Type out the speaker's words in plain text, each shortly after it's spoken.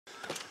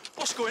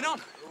What's going on?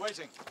 We're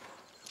waiting.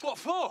 What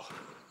for?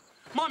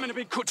 My men have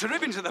been cut to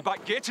ribbons at the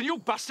back gate and you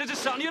bastards are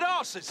sat on your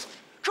arses.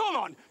 Come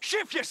on,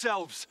 shift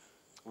yourselves.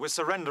 We're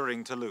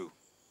surrendering to Lou.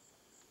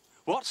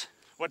 What?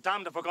 We're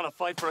damned if we're going to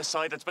fight for a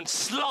side that's been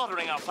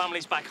slaughtering our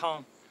families back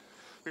home.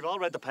 We've all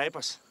read the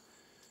papers.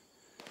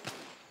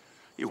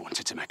 You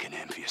wanted to make a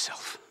name for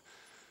yourself.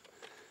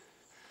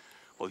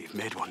 Well, you've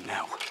made one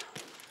now.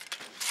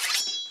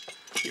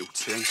 You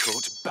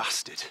turncoat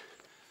bastard.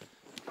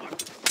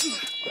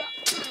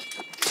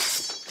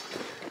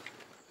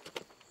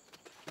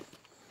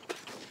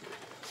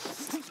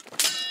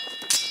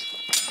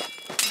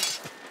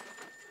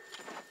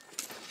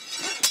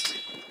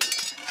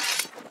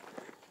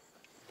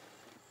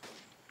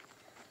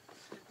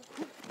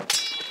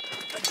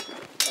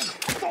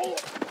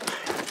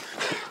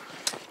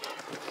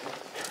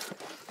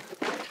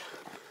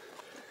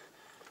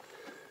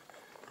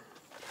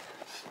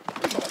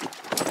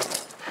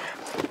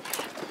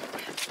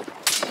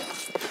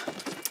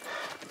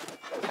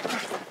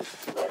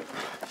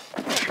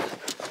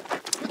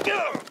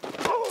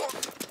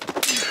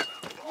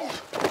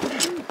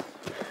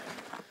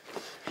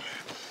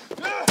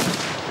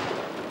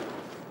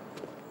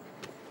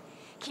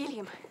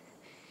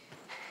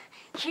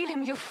 Kill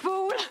him, you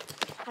fool!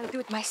 I'll do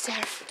it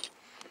myself.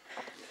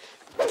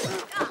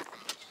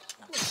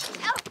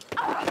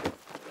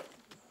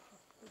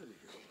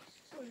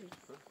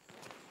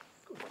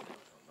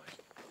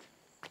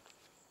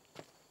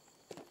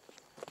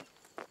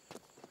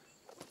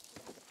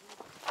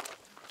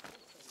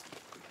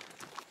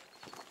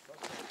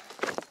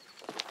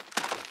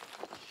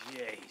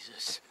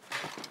 Jesus.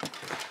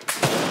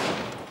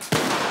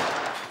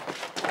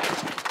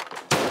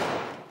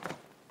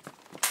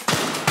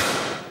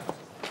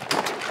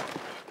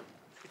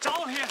 It's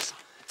all here, sir.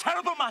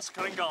 Terrible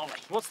massacre in Galway.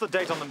 What's the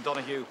date on them,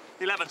 Donahue?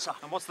 11, sir.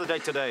 And what's the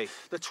date today?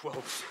 The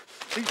 12th.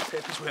 These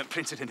papers weren't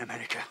printed in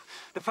America.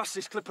 The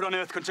fastest clipper on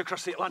earth comes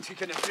across the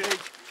Atlantic in a day.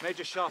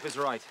 Major Sharpe is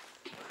right.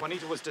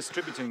 Juanita was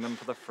distributing them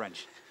for the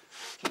French.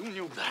 You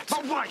knew that.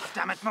 My wife,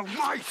 damn it, my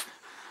wife!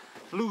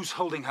 Lou's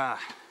holding her.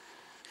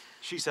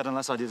 She said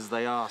unless I did as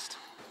they asked,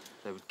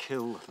 they would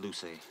kill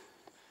Lucy.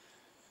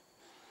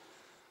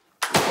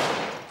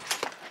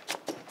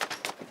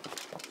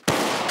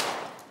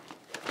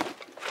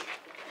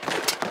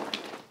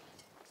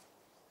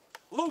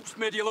 Luke's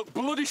made you look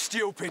bloody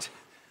stupid.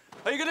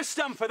 Are you going to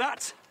stand for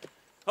that?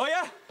 Oh,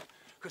 yeah?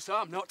 Because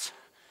I'm not.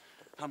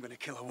 I'm going to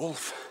kill a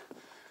wolf.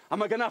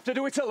 Am I going to have to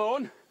do it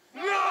alone?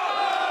 No!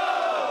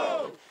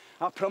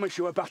 I promised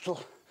you a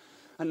battle,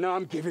 and now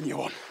I'm giving you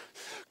one.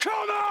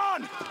 Come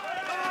on!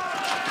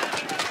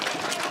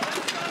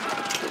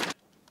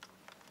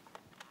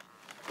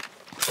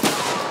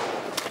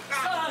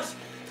 Stars!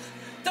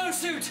 Don't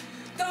shoot!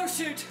 Don't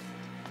shoot!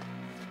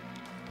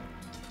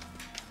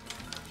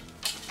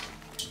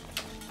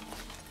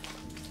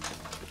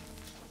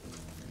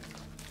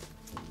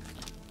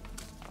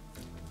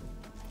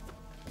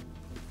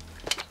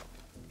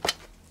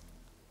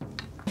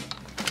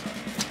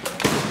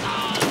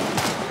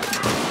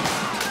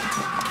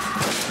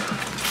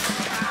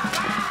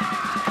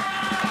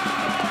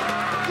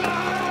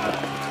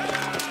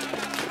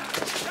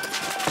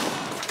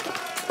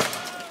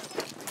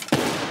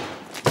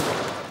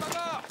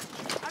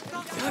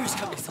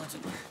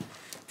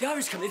 The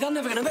Irish company, they're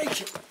never gonna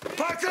make it.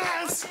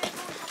 Perkins!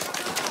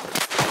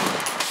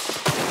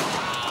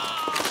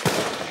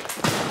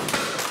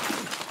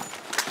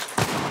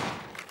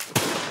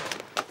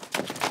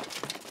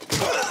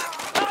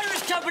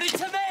 Irish company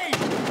to me!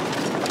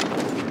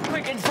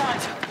 Quick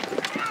inside.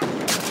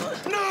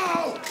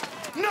 No!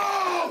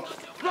 No!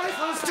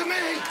 Rifles to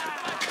me!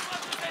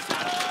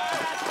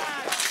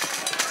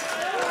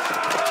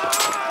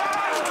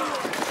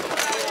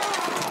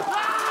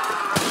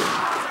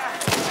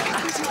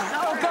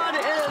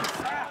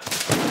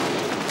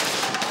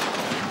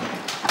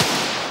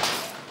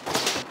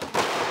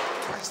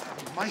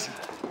 Mighty.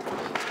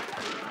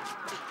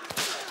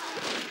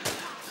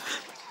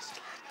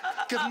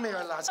 Give him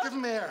here, lads. Give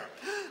him here.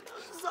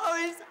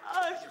 Sorry,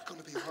 son. You're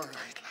gonna be all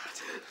right, lad.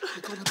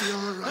 You're gonna be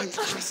all right.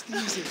 Just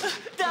easy.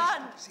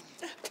 Dad!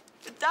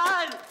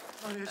 Dad!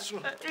 Oh, it's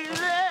right. He's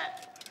there!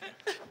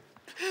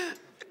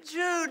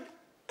 Jude!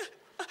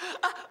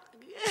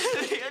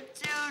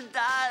 Jude,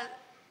 Dad!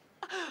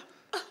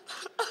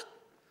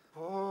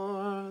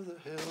 O'er the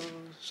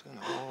hills and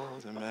o'er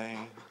the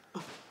main,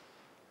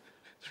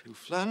 through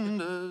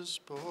Flanders,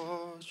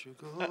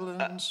 Portugal,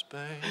 and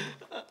Spain,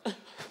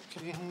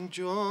 King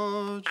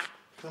George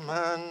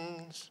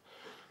commands.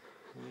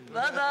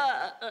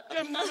 Mother!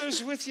 Your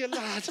mother's with you,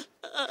 lad.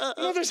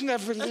 Mothers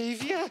never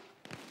leave you.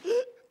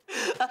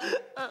 Sorry,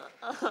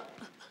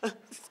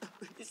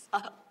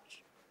 son.